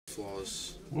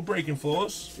Flaws. We're breaking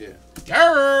flaws. Yeah.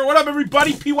 Yarr, what up,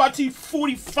 everybody? PYT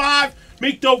 45.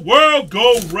 Make the world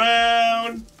go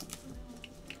round.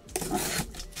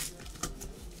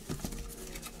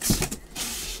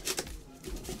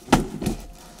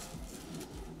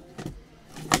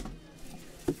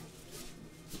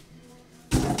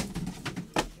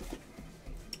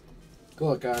 Good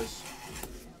luck, guys.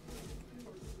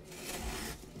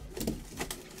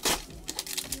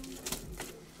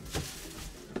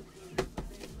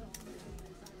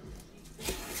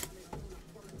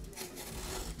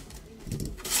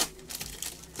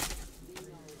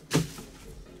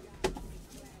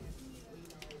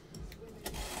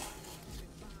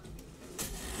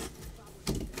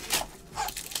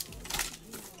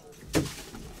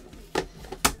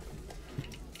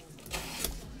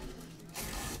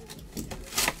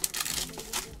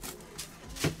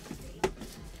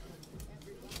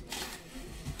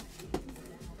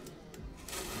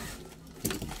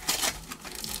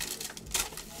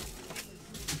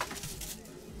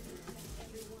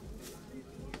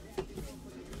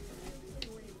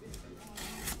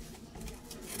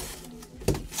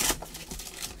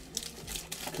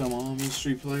 Come on,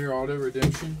 mystery player, auto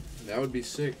redemption. That would be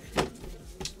sick.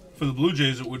 For the Blue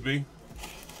Jays, it would be.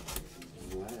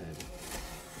 Vlad.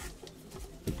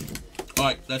 All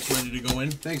right, that's ready to go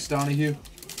in. Thanks, Donahue.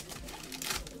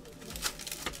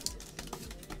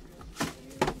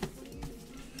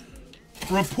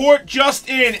 Report just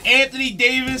in. Anthony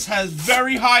Davis has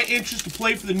very high interest to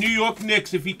play for the New York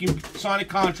Knicks if he can sign a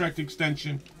contract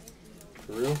extension.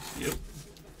 For real? Yep.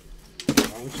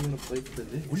 Why would you want to play for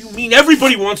the Knicks? What do you mean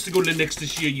everybody wants to go to the Knicks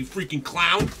this year, you freaking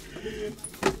clown?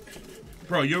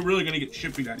 Bro, you're really going to get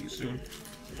shipping out of you soon.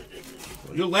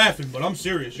 You're laughing, but I'm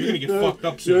serious. You're going to get fucked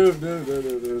up soon.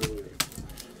 No.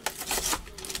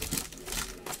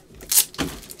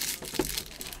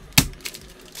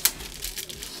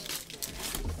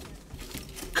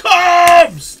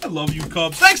 Cubs! I love you,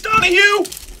 Cubs. Thanks, Donahue!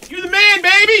 You're the man,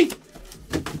 baby!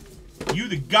 You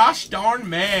the gosh darn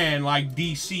man, like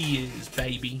DC is,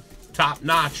 baby. Top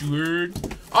notch, you heard?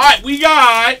 Alright, we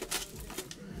got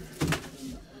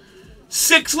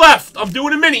 6 left. I'm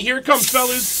doing a mini. Here it comes,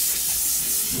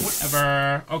 fellas.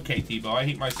 Whatever. Okay, T-Bow. I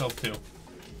hate myself, too.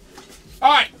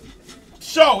 Alright.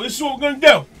 So, this is what we're going to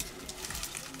do.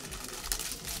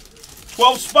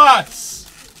 12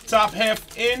 spots. Top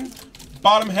half in.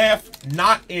 Bottom half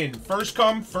not in. First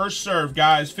come, first serve,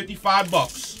 guys. 55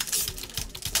 bucks.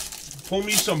 Pull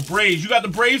me some Braves. You got the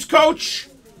Braves, Coach?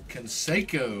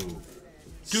 Canseco.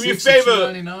 Do me a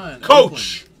favor,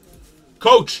 Coach.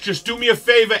 Coach, just do me a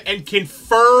favor and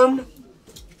confirm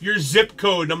your zip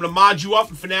code. And I'm going to mod you up,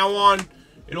 and from now on,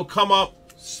 it'll come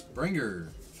up.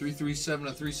 Springer, 337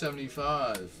 to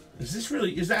 375. Is this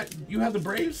really, is that, you have the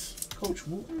Braves? Coach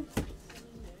Wooten?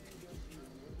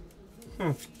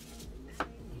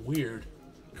 Weird.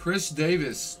 Chris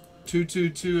Davis,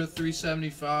 222 to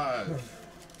 375.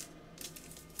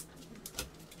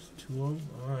 2-0.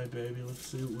 All right, baby. Let's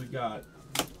see what we got.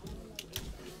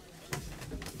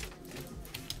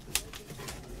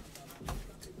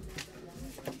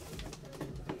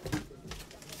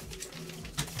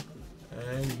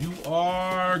 And you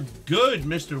are good,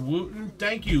 Mr. Wooten.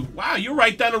 Thank you. Wow, you're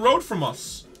right down the road from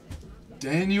us.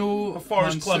 Daniel How far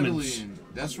is Clemens?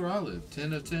 That's where I live.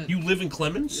 10 to 10. You live in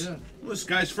Clemens? Yeah. Well, this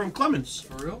guy's from Clemens.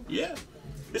 For real? Yeah.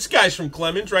 This guy's from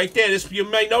Clemens right there. This, you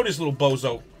may know this little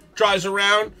bozo. Drives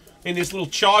around in this little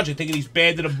Charger thinking he's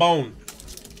bad to the bone.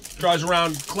 Drives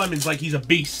around Clemens like he's a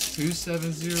beast.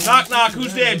 270. Knock, knock.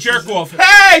 Who's there? Jerk off.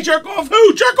 Hey, jerk off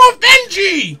who? Jerk off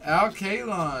Benji! Al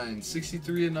Kaline,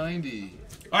 63 to 90.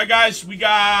 All right, guys. We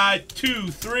got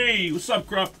 2, 3. What's up,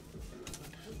 Krupp?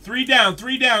 3 down,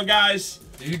 guys.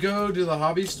 Do you go to the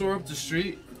hobby store up the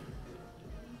street?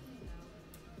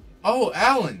 Oh,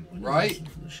 Allen, right?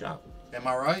 From the shop. Am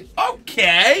I right?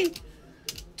 Okay.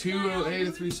 208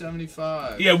 to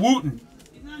 375. Yeah, Wooten.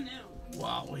 He's not new.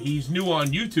 Wow, he's new on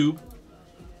YouTube.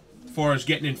 As far as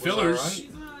getting in fillers. Right? He's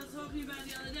what I was talking about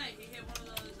the other day. He hit one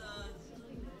of those,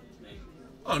 things.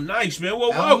 Oh, nice, man.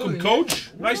 Well, Hallelujah. welcome, Coach.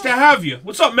 Nice to have you.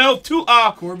 What's up, Mel? 4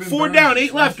 Corbin down, Burns,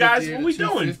 8 left, guys. 158 What we to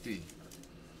doing? 250.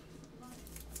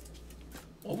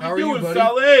 What How are we you, doing, buddy?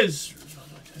 fellas?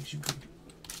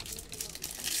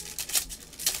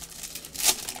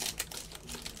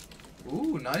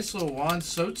 Ooh, nice little Juan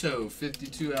Soto,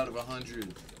 52 out of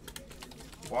 100.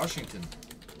 Washington.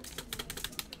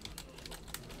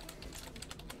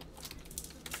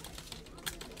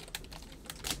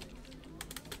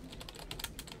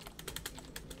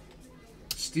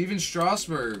 Steven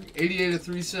Strasburg, 88 of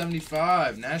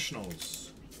 375,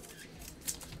 Nationals.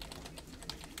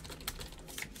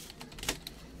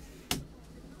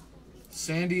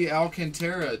 Sandy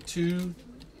Alcantara,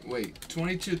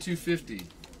 22/250.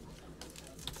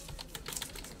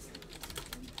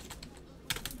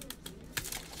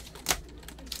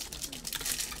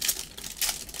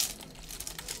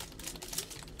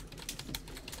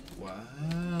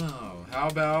 Wow. How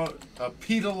about a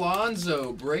Pete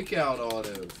Alonso breakout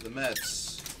auto for the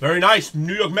Mets? Very nice.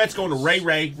 New York Mets going to Ray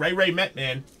Met,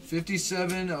 man.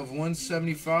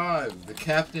 57/175. The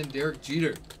captain, Derek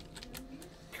Jeter.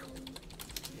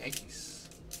 Yankees.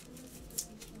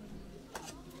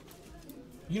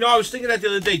 You know, I was thinking that the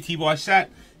other day, T-Bo. I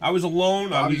was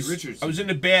alone. Bobby Richardson. I was in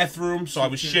the bathroom, so I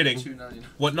was shitting. 299.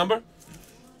 What number?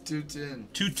 210.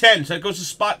 210. So that goes to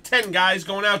spot 10, guys.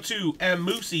 Going out to M.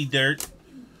 Moosey Dirt.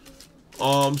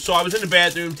 So I was in the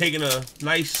bathroom taking a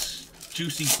nice,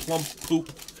 juicy, plump poop.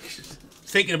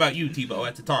 Thinking about you, T-Bo,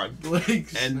 at the time.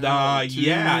 Blake and, Snell,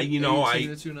 yeah, you know,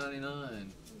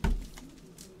 299.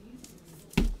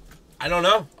 I don't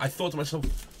know. I thought to myself,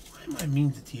 why am I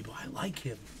mean to T-Bo? I like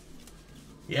him.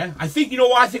 Yeah, I think, you know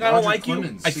why I think I don't like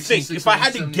you? I think, if I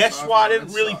had to guess why I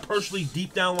didn't really personally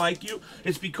deep down like you,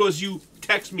 it's because you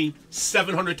text me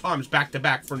 700 times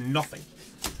back-to-back for nothing.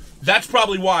 That's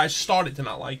probably why I started to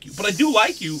not like you. But I do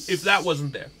like you if that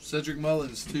wasn't there. Cedric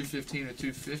Mullins,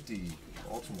 215/250.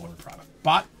 Baltimore product.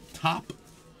 Bot, top.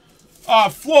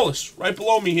 Flawless, right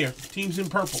below me here. Team's in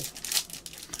purple.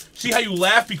 See how you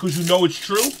laugh because you know it's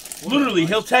true? Literally,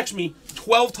 he'll text me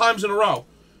 12 times in a row.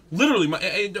 Literally,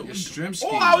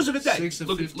 all hours of the day.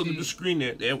 Look at the screen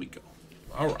there. There we go.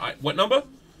 All right. What number?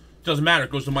 Doesn't matter.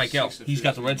 It goes to Mike L. He's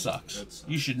got the Red Sox.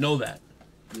 You should know that.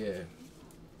 Yeah.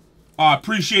 I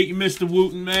appreciate you, Mr.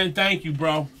 Wooten, man. Thank you,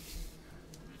 bro.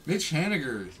 Mitch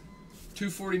Haniger,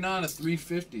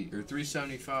 249/350 or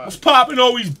 375. What's poppin'?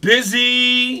 Always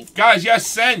busy. Guys, yes,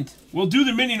 send. We'll do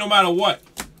the mini no matter what.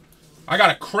 I got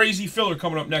a crazy filler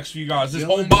coming up next for you guys. This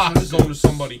whole box is going to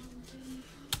somebody.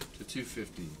 To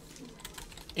 250.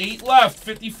 8 left,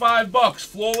 55 bucks.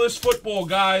 Flawless football,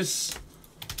 guys.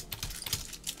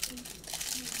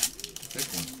 Thick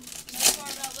one. The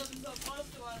part about living so close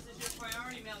to us is your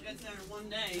priority mail gets there in 1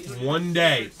 day. One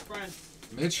day.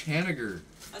 Mitch Haniger,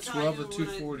 That's how I knew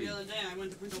 12/240. the other day I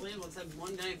went to print a label. It said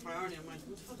 1 day priority. I'm like,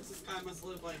 what the fuck does this guy must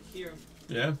live like here?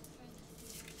 Yeah.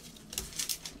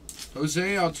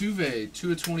 Jose Altuve,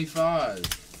 2/25.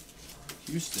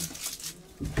 Houston.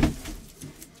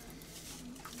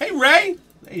 Hey, Ray.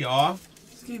 There you are.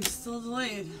 This game's still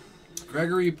delayed.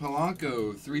 Gregory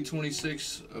Polanco,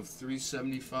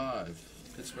 326/375.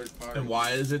 Pittsburgh Pirates. And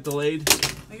why is it delayed? I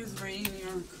think it's raining in New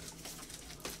York.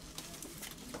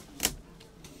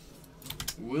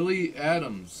 Willie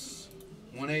Adams,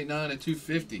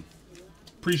 189/250.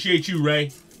 Appreciate you,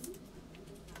 Ray.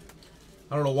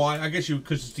 I don't know why. I guess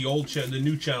because it's the old channel, the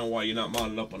new channel. Why you're not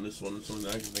modded up on this one? That's something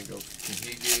I can think of. Can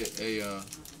he get a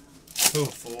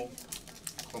full?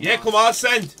 Yeah, come on,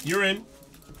 send. You're in.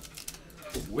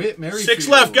 Whit Merrifield. 6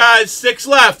 left, guys. 6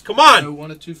 left. Come on.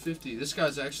 1/250. This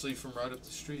guy's actually from right up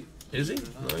the street. Is he?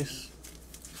 Nice.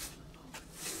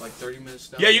 Like 30 minutes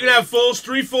down. Yeah, you can have fulls.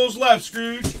 3 fulls left,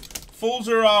 Scrooge. Fulls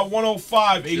are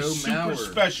 105. A Joe super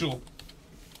Mauer. special.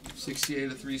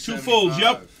 68/375. 2 fulls.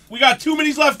 Yep. We got 2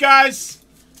 minis left, guys.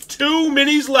 2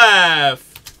 minis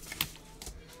left.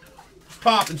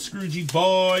 Poppin', Scroogey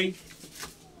boy.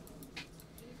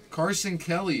 Carson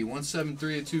Kelly,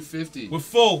 173/250. We're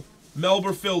full.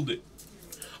 Melber filled it.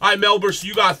 All right, Melber, so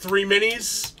you got 3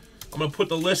 minis. I'm going to put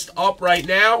the list up right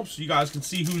now so you guys can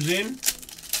see who's in.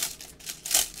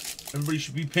 Everybody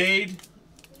should be paid.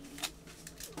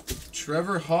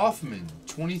 Trevor Hoffman,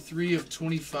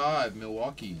 23/25,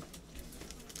 Milwaukee.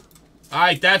 All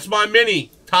right, that's my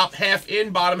mini. Top half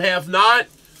in, bottom half not.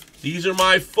 These are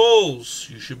my fulls.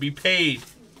 You should be paid.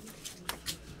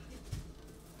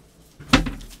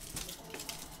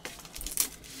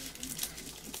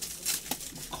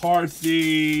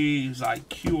 Carthy,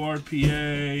 IQ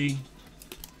RPA.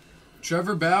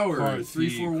 Trevor Bauer, Carthy,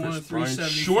 341/375.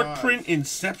 Short print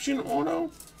Inception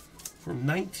auto from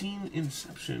 19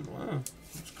 Inception. Wow,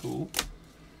 that's cool.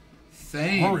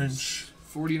 Thames, Orange.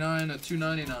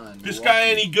 49/299. This guy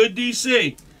any good,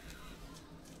 DC?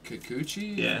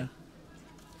 Kikuchi? Yeah.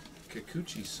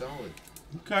 Kikuchi's solid.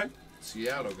 Okay.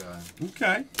 Seattle guy.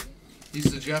 Okay. He's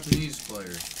the Japanese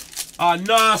player.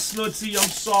 Nah, Snootsy, I'm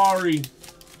sorry.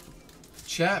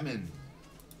 Chapman,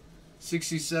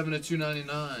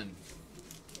 67/299.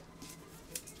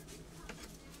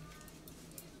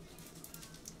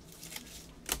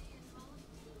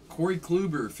 Corey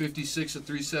Kluber,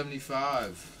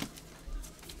 56/375.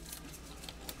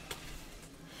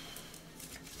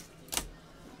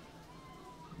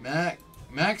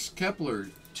 Max Kepler,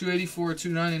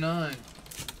 284/299.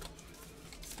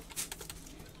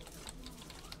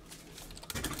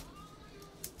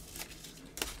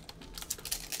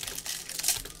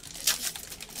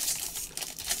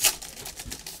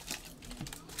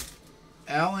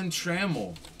 Alan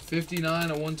Trammell,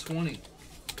 59 of 120.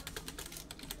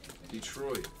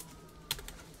 Detroit.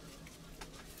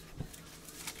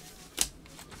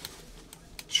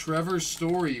 Trevor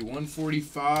Story,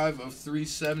 145 of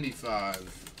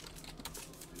 375.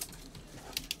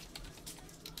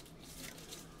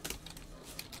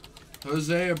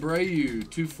 Jose Abreu,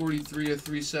 243 of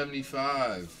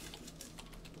 375.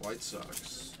 White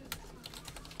Sox.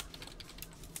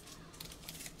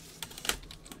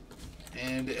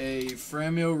 And a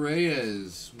Framil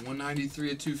Reyes,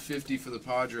 193 of 250 for the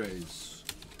Padres.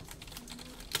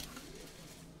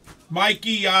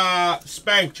 Mikey,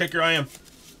 Spank, check your IM.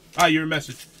 Your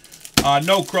message.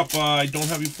 No, Krupp, I don't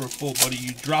have you for a full, buddy.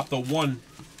 You dropped a 1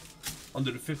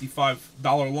 under the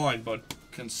 $55 line, bud.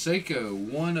 Canseco,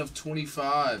 1 of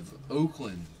 25,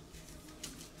 Oakland.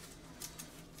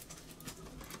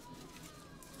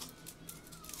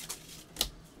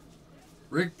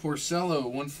 Rick Porcello,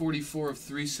 144 of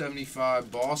 375,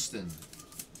 Boston.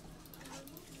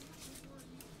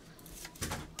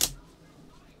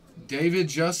 David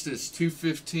Justice,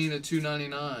 215 of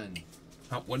 299.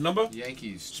 What number?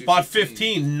 Yankees. Spot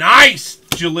 15. Nice,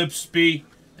 Gillespie.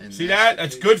 See that?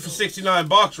 That's good for 69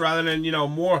 bucks rather than, you know,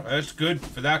 more. That's good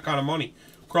for that kind of money.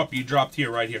 Krupp, you dropped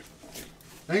here, right here.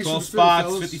 Thanks 12 for spots,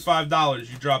 $55. $55.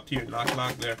 You dropped here.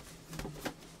 Knock there.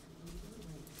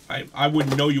 I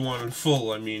wouldn't know you wanted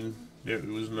full. I mean, there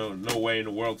was no way in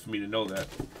the world for me to know that.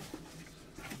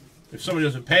 If somebody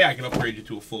doesn't pay, I can upgrade you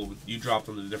to a full, but you dropped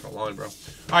on a different line, bro. All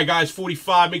right, guys,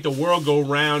 45. Make the world go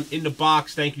round in the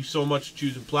box. Thank you so much for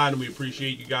choosing Platinum. We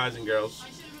appreciate you guys and girls.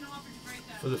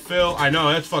 For the fill. I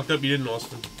know, that's fucked up you didn't,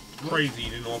 Austin. Crazy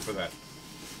you didn't offer that.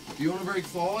 Do you want to break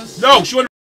Flawless? No, she wanted